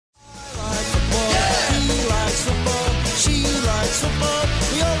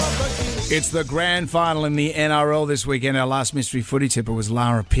It's the grand final in the NRL this weekend. Our last mystery footy tipper was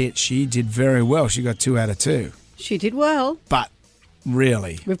Lara Pitt. She did very well. She got 2 out of 2. She did well. But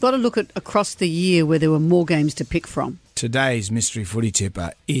really, we've got to look at across the year where there were more games to pick from. Today's mystery footy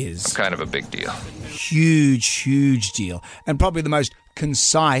tipper is kind of a big deal. Huge deal. And probably the most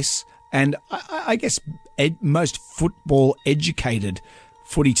concise and I guess most football educated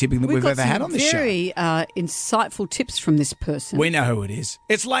footy tipping that we've ever had on this show. Very insightful tips from this person. We know who it is.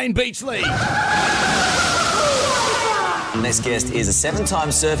 It's Layne Beachley. Next guest is a 7-time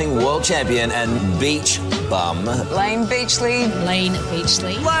surfing world champion and beach bum. Layne Beachley. Layne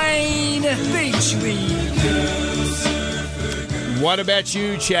Beachley. Layne Beachley. What about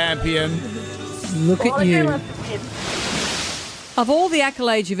you, champion? Look at you. Of all the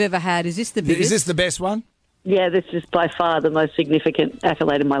accolades you've ever had, is this the biggest? Is this the best one? Yeah, this is by far the most significant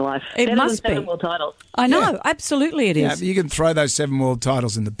accolade in my life. It must be. 7 world titles. I know, absolutely it is. Yeah, you can throw those 7 world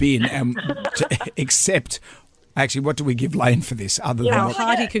titles in the bin, except, actually, what do we give Layne for this? Other than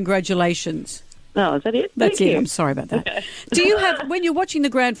hearty congratulations. Oh, is that it? That's Thank it. you. I'm sorry about that. Okay. Do you have, when you're watching the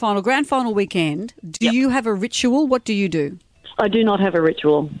grand final weekend, do you have a ritual? What do you do? I do not have a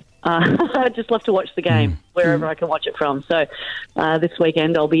ritual. I just love to watch the game wherever I can watch it from. So this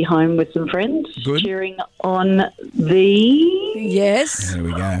weekend I'll be home with some friends cheering on the... Yes. There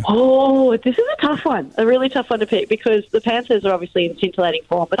we go. Oh, this is a tough one, a really tough one to pick because the Panthers are obviously in scintillating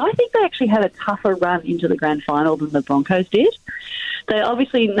form, but I think they actually had a tougher run into the grand final than the Broncos did.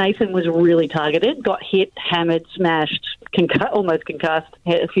 Obviously, Nathan was really targeted, got hit, hammered, smashed, almost concussed,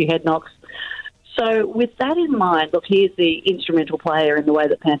 had a few head knocks. So with that in mind, look, here's the instrumental player in the way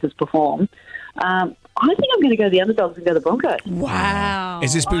that Panthers perform. I think I'm going to go the underdogs and go the Broncos. Wow.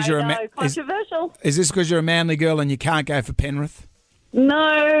 Is this because you're controversial. Is this because you're a manly girl and you can't go for Penrith?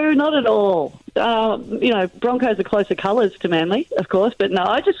 No, not at all. Broncos are closer colours to Manly, of course, but no,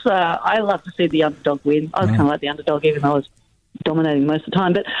 I love to see the underdog win. I was kind of like the underdog, even though I was dominating most of the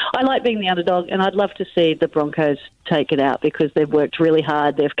time. But I like being the underdog, and I'd love to see the Broncos take it out because they've worked really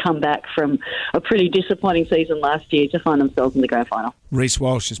hard. They've come back from a pretty disappointing season last year to find themselves in the grand final. Reece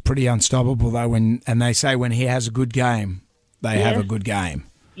Walsh is pretty unstoppable, though, and they say when he has a good game, they have a good game.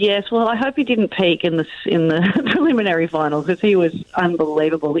 Yes, well, I hope he didn't peak in the preliminary finals because he was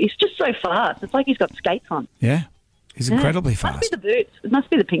unbelievable. He's just so fast. It's like he's got skates on. Yeah, he's incredibly fast. Must be the boots. It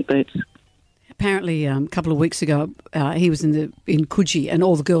must be the pink boots. Apparently, a couple of weeks ago, he was in Coogee, and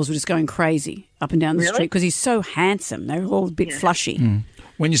all the girls were just going crazy up and down the street because he's so handsome. They were all a bit flushy.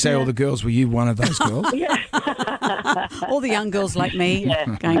 When you say all the girls, were you one of those girls? All the young girls like me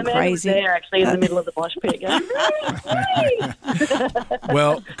going crazy. Was there actually in the middle of the mosh pit going,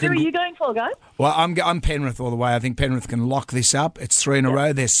 Well, who are you going for, guys? Well, I'm Penrith all the way. I think Penrith can lock this up. It's 3 in a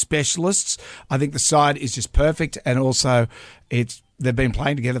row. They're specialists. I think the side is just perfect, and also they've been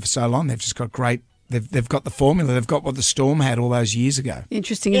playing together for so long. They've just got great. They've got the formula. They've got what the Storm had all those years ago.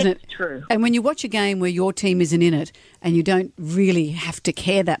 Interesting, isn't it? It's true. And when you watch a game where your team isn't in it and you don't really have to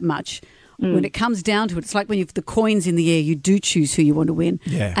care that much, when it comes down to it, it's like when you've the coins in the air, you do choose who you want to win.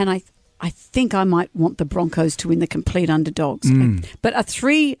 Yeah. And I think I might want the Broncos to win the complete underdogs. But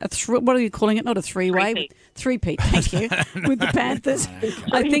what are you calling it? Not a three-way? Three-peat, thank you, with the Panthers.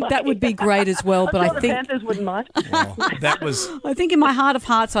 I think that would be great as well. But I think the Panthers wouldn't mind. Well, that was. I think in my heart of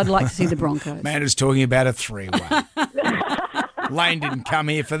hearts, I'd like to see the Broncos. Man is talking about a 3-way. Layne didn't come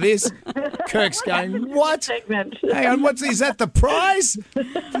here for this. Kirk's going, what? Hang on, is that the prize?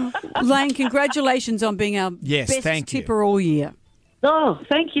 Layne, congratulations on being our best tipper all year. Oh,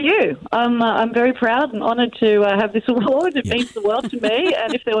 thank you. I'm very proud and honoured to have this award. It means the world to me.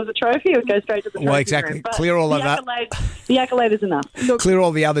 And if there was a trophy, it would go straight to the trophy Well, exactly. room. But clear all of that. The accolade is enough. Look, clear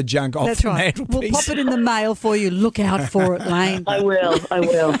all the other junk off that's the right. mantelpiece. We'll pop it in the mail for you. Look out for it, Layne. I will.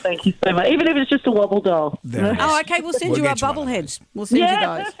 Thank you so much. Even if it's just a wobble doll. Oh, okay. We'll send you our bubbleheads. We'll send you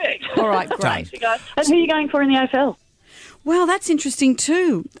those. Perfect. All right, great. Thanks, you guys. And who are you going for in the AFL? Well, that's interesting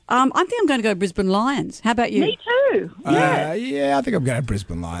too. I think I'm going to go Brisbane Lions. How about you? Me too. Yeah, I think I'm going to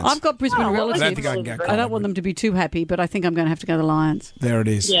Brisbane Lions. I've got Brisbane relatives. I don't think I can go I don't want them to be too happy, but I think I'm going to have to go the Lions. There it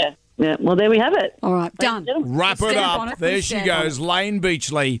is. Yeah. Well, there we have it. All right, done. Wrap it up. There she goes, Layne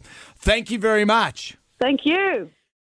Beachley. Thank you very much. Thank you.